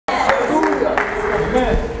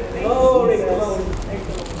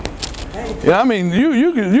Yeah, I mean,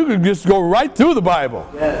 you could just go right through the Bible.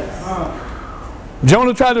 Yes.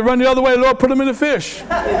 Jonah tried to run the other way. The Lord put him in the fish.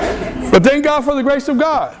 But thank God for the grace of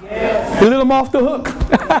God. Yes. He let him off the hook.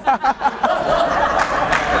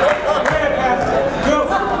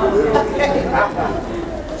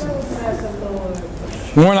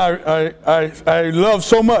 One I love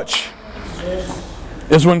so much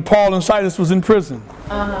is when Paul and Silas was in prison.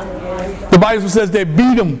 The Bible says they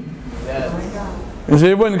beat him. And so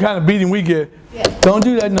it wasn't the kind of beating we get. Don't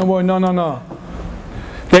do that no more. No, no, no.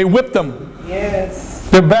 They whipped them. Yes.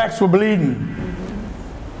 Their backs were bleeding.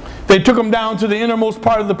 They took them down to the innermost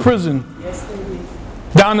part of the prison. Yes, they did.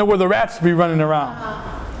 Down there where the rats be running around.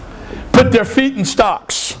 Put their feet in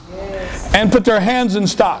stocks. Yes. And put their hands in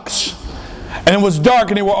stocks. And it was dark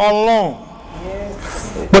and they were all alone.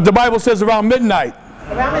 Yes. But the Bible says around midnight,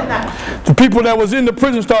 the people that was in the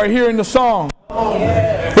prison started hearing the song. Oh,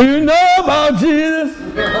 yes. You know about Jesus?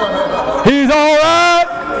 He's all right.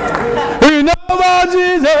 You know about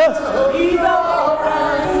Jesus? He's all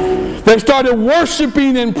right. They started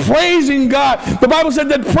worshiping and praising God. The Bible said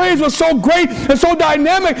that praise was so great and so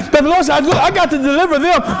dynamic that the Lord said, I got to deliver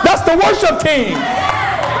them. That's the worship team.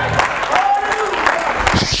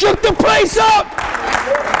 Shook the place up.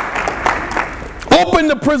 Opened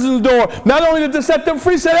the prison door. Not only did they set them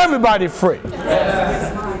free, set everybody free.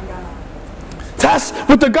 That's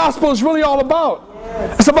what the gospel is really all about.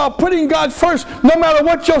 It's about putting God first, no matter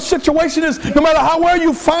what your situation is, no matter where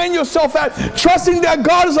you find yourself at, trusting that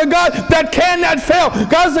God is a God that cannot fail.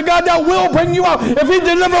 God is a God that will bring you out. If He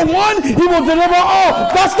delivers one, He will deliver all.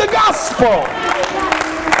 That's the gospel.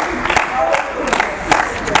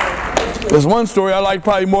 There's one story I like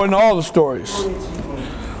probably more than all the stories.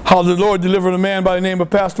 How the Lord delivered a man by the name of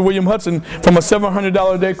Pastor William Hudson from a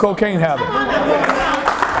 $700 a day cocaine habit.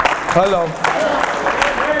 Hello.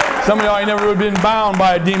 Some of y'all ain't never been bound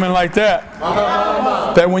by a demon like that.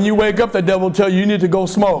 That when you wake up, the devil will tell you, you need to go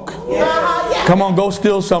smoke. Come on, go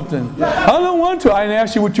steal something. I don't want to. I didn't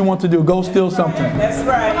ask you what you want to do. Go steal something. That's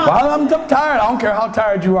right. Well, I'm tired. I don't care how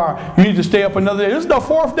tired you are. You need to stay up another day. This is the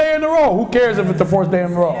 4th day in a row. Who cares if it's the 4th day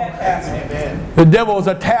in a row? Amen. The devil is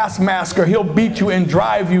a taskmaster. He'll beat you and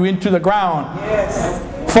drive you into the ground. Yes.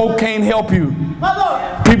 Folk can't help you.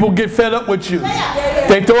 People get fed up with you.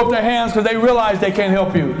 They throw up their hands because they realize they can't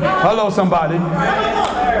help you. Hello, somebody.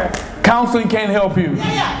 Counseling can't help you.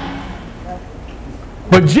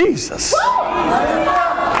 But Jesus,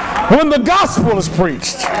 when the gospel is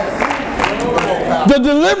preached, the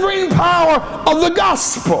delivering power of the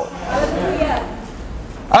gospel.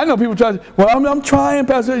 I know people try to, well, I'm trying,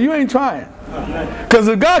 Pastor. You ain't trying. Because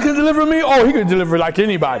if God can deliver me, oh, He can deliver like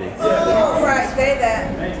anybody. Right, say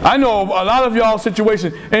that. I know a lot of y'all's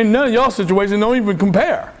situations, and none of y'all's situations don't even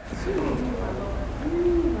compare.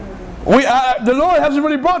 The Lord hasn't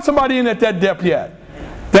really brought somebody in at that depth yet.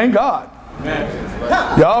 Thank God.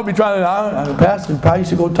 Y'all be trying to, Pastor, you probably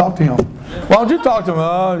should go talk to him. Why don't you talk to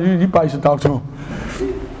him? You probably should talk to him.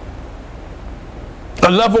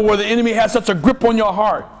 A level where the enemy has such a grip on your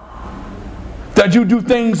heart that you do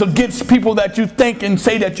things against people that you think and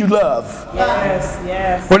say that you love. Yes,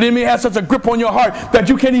 yes. Where the enemy has such a grip on your heart that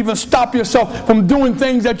you can't even stop yourself from doing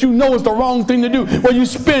things that you know is the wrong thing to do. Where you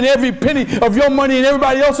spend every penny of your money and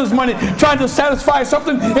everybody else's money trying to satisfy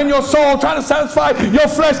something in your soul, trying to satisfy your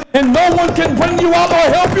flesh, and no one can bring you out or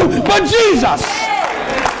help you but Jesus.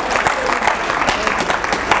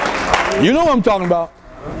 You know what I'm talking about.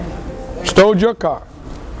 Stole your car.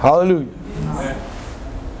 Hallelujah.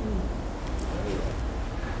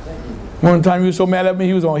 One time he was so mad at me,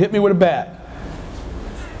 he was going to hit me with a bat.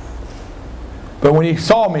 But when he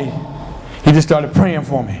saw me, he just started praying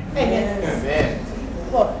for me. Amen.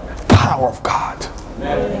 Power of God.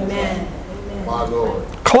 Amen. My Lord.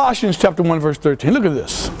 Colossians chapter 1 verse 13. Look at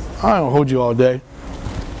this. I don't hold you all day.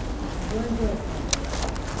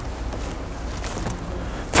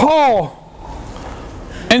 Paul,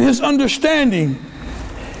 in his understanding,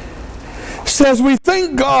 says, we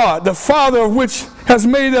thank God, the Father of which has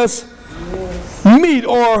made us meet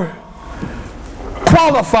or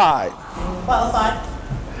qualified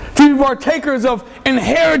to be partakers of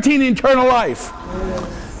inheriting eternal life.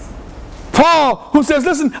 Paul, who says,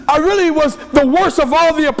 listen, I really was the worst of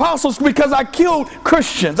all the apostles because I killed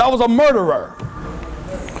Christians. I was a murderer.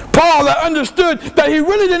 Paul that understood that he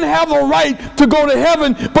really didn't have the right to go to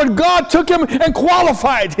heaven, but God took him and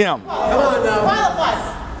qualified him.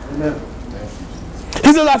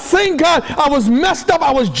 He said, I thank God I was messed up,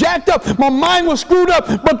 I was jacked up, my mind was screwed up,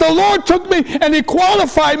 but the Lord took me and He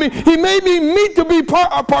qualified me. He made me meet to be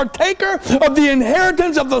a partaker of the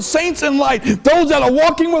inheritance of the saints in light, those that are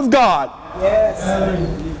walking with God. Yes.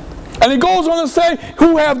 And he goes on to say,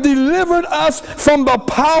 who have delivered us from the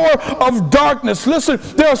power of darkness. Listen,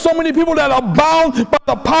 there are so many people that are bound by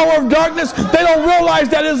the power of darkness. They don't realize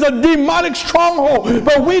that it's a demonic stronghold.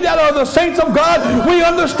 But we that are the saints of God, we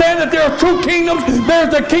understand that there are two kingdoms. There's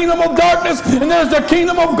the kingdom of darkness and there's the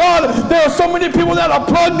kingdom of God. There are so many people that are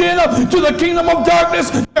plugged in to the kingdom of darkness.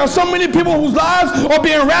 There are so many people whose lives are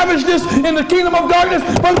being ravished in the kingdom of darkness.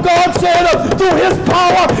 But God said through his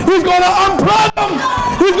power, he's going to unplug them.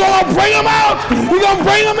 He's going to bring them out. He's going to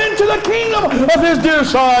bring them into the kingdom of his dear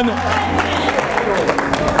son.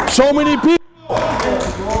 So many people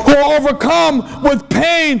who are overcome with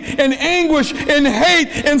pain and anguish and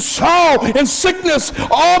hate and sorrow and sickness,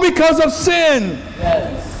 all because of sin.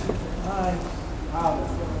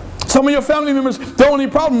 Some of your family members, their only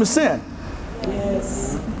problem is sin.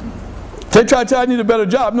 Yes. They try to tell you I need a better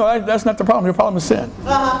job. No, that's not the problem. Your problem is sin.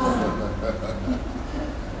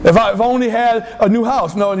 If I only had a new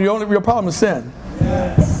house, no, your problem is sin.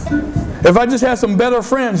 Yes. If I just had some better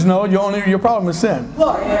friends, no, your problem is sin.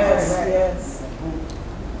 Yes. Yes.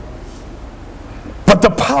 But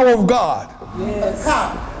the power of God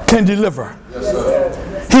can deliver.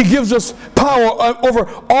 Yes, he gives us power over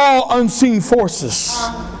all unseen forces.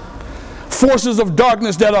 Forces of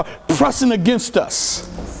darkness that are pressing against us.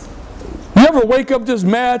 You ever wake up just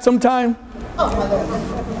mad sometime?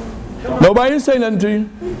 Nobody didn't say nothing to you.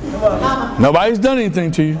 Nobody's done anything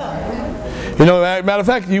to you. You know, matter of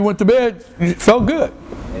fact, you went to bed, you felt good.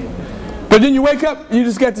 But then you wake up, you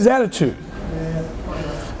just got this attitude.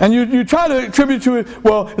 And you try to attribute to it,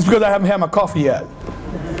 well, it's because I haven't had my coffee yet.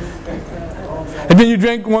 And then you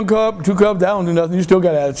drink 1 cup, 2 cups, that don't do nothing, you still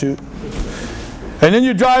got attitude. And then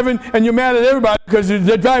you're driving and you're mad at everybody because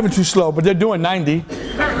they're driving too slow, but they're doing 90.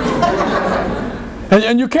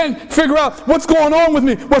 And you can't figure out what's going on with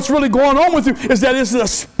me. What's really going on with you is that it's a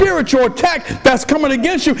spiritual attack that's coming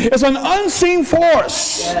against you. It's an unseen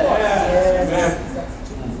force.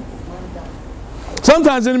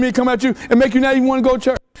 Sometimes the enemy come at you and make you not even want to go to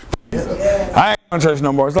church. I ain't going to church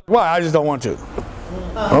no more. It's like, why? I just don't want to.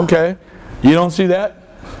 Okay. You don't see that?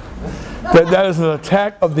 That is an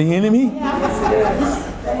attack of the enemy?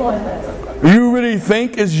 You really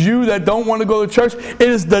think it's you that don't want to go to church? It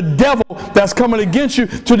is the devil that's coming against you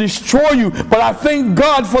to destroy you. But I thank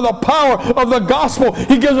God for the power of the gospel.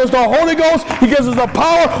 He gives us the Holy Ghost. He gives us the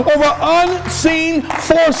power over unseen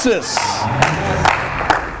forces.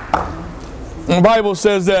 And the Bible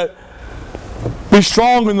says that be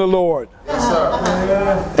strong in the Lord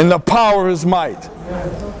and the power of his might.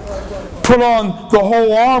 Put on the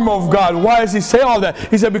whole armor of God. Why does he say all that?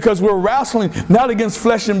 He said because we're wrestling not against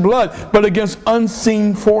flesh and blood, but against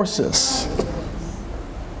unseen forces.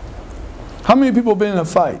 How many people have been in a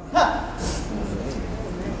fight?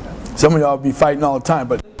 Some of y'all be fighting all the time,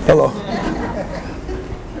 but hello.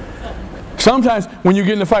 Sometimes when you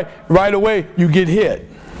get in a fight, right away you get hit.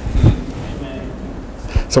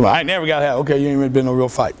 Somebody, I ain't never got hit. Okay, you ain't even been in a real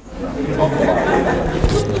fight.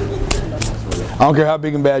 I don't care how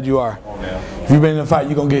big and bad you are. If you've been in a fight,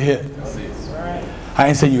 you're going to get hit. I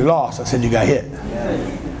ain't saying you lost. I said you got hit.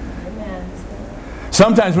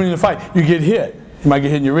 Sometimes when you're in a fight, you get hit. You might get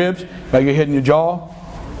hit in your ribs. You might get hit in your jaw.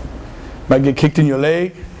 You might get kicked in your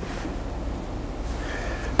leg.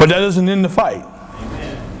 But that doesn't end the fight.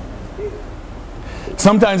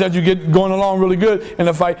 Sometimes as you get going along really good in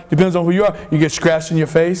the fight, depends on who you are, you get scratched in your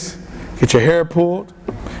face, get your hair pulled,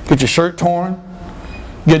 get your shirt torn,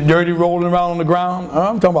 get dirty rolling around on the ground.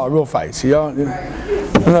 I'm talking about real fights, y'all. You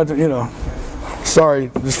know, sorry,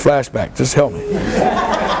 this flashback, just help me.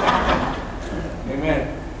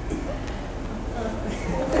 Amen.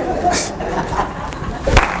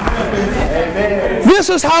 This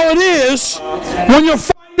is how it is when you're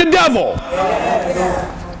fighting the devil.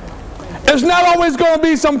 It's not always going to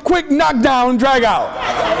be some quick knockdown and drag out.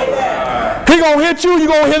 He's going to hit you, you're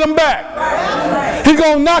going to hit him back. He's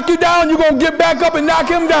going to knock you down, you're going to get back up and knock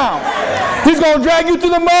him down. He's going to drag you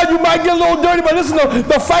through the mud, you might get a little dirty, but listen,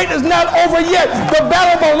 the fight is not over yet. The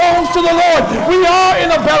battle belongs to the Lord. We are in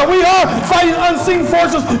a battle. We are fighting unseen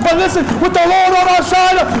forces. But listen, with the Lord on our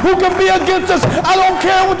side, who can be against us? I don't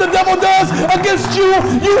care what the devil does against you.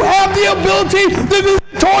 You have the ability to be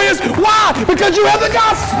victorious. Why? Because you have the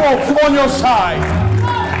gospel on your side.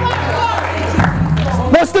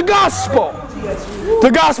 What's the gospel? The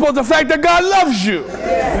gospel is the fact that God loves you.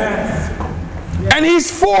 And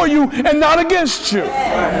he's for you and not against you.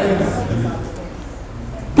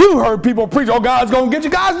 You heard people preach, oh, God's going to get you.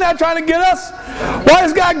 God's not trying to get us. Why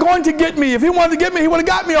is God going to get me? If he wanted to get me, he would have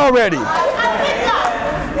got me already.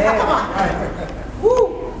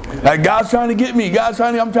 Like God's trying to get me. I'm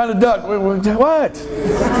trying to duck. What?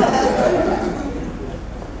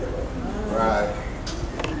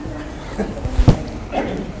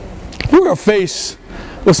 are faced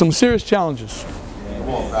with some serious challenges.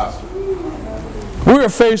 We are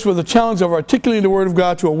faced with the challenge of articulating the Word of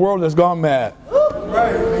God to a world that's gone mad.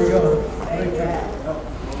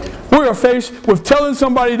 We are faced with telling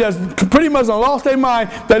somebody that's pretty much lost their mind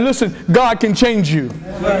that, listen, God can change you.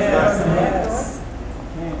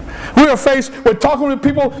 We are faced with talking to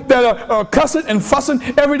people that are cussing and fussing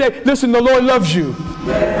every day. Listen, the Lord loves you.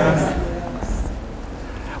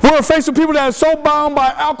 We're faced with people that are so bound by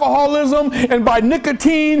alcoholism and by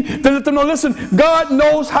nicotine that let them know, listen, God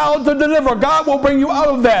knows how to deliver. God will bring you out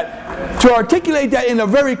of that. To articulate that in a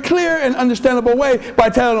very clear and understandable way by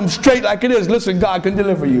telling them straight like it is, listen, God can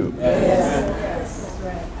deliver you.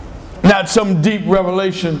 Not some deep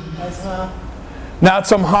revelation. Not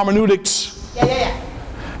some hermeneutics. They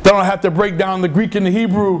don't have to break down the Greek and the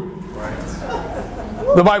Hebrew.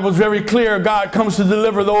 The Bible is very clear. God comes to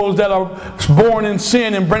deliver those that are born in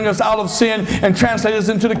sin and bring us out of sin and translate us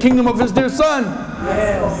into the kingdom of His dear Son.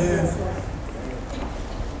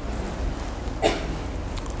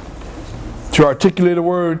 To articulate a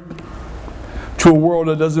word to a world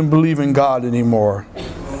that doesn't believe in God anymore.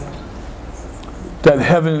 That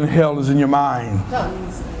heaven and hell is in your mind. That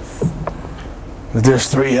there's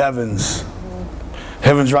 3 heavens.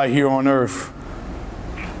 Heaven's right here on earth.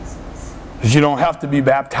 You don't have to be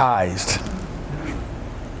baptized.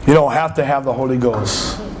 You don't have to have the Holy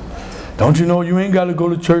Ghost. Don't you know you ain't got to go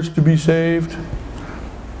to church to be saved?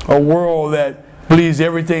 A world that believes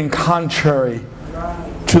everything contrary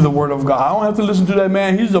to the Word of God. I don't have to listen to that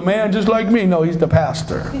man. He's a man just like me. No, he's the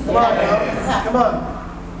pastor. Come on.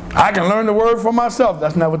 I can learn the Word for myself.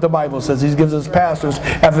 That's not what the Bible says. He gives us pastors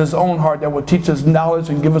after His own heart that will teach us knowledge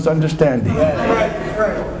and give us understanding.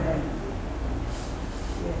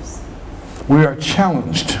 We are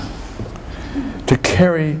challenged to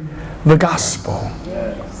carry the gospel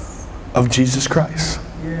of Jesus Christ.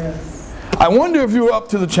 I wonder if you're up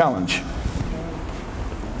to the challenge.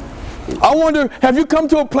 I wonder, have you come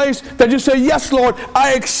to a place that you say, yes, Lord,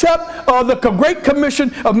 I accept the Great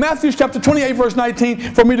Commission of Matthew chapter 28, verse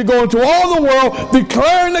 19, for me to go into all the world,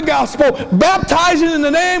 declaring the gospel, baptizing in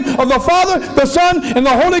the name of the Father, the Son, and the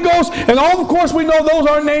Holy Ghost. And all, of course, we know those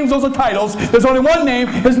aren't names, those are titles. There's only one name.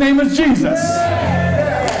 His name is Jesus.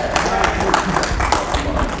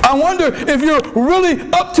 I wonder if you're really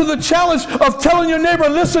up to the challenge of telling your neighbor,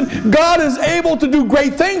 listen, God is able to do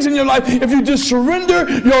great things in your life if you just surrender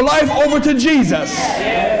your life over to Jesus.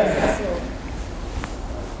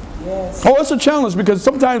 Oh, it's a challenge because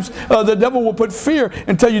sometimes the devil will put fear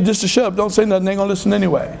and tell you just to shut up. Don't say nothing. They're going to listen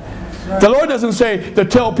anyway. The Lord doesn't say to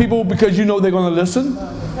tell people because you know they're going to listen.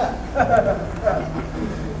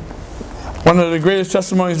 One of the greatest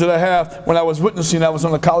testimonies that I have when I was witnessing, I was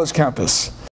on a college campus.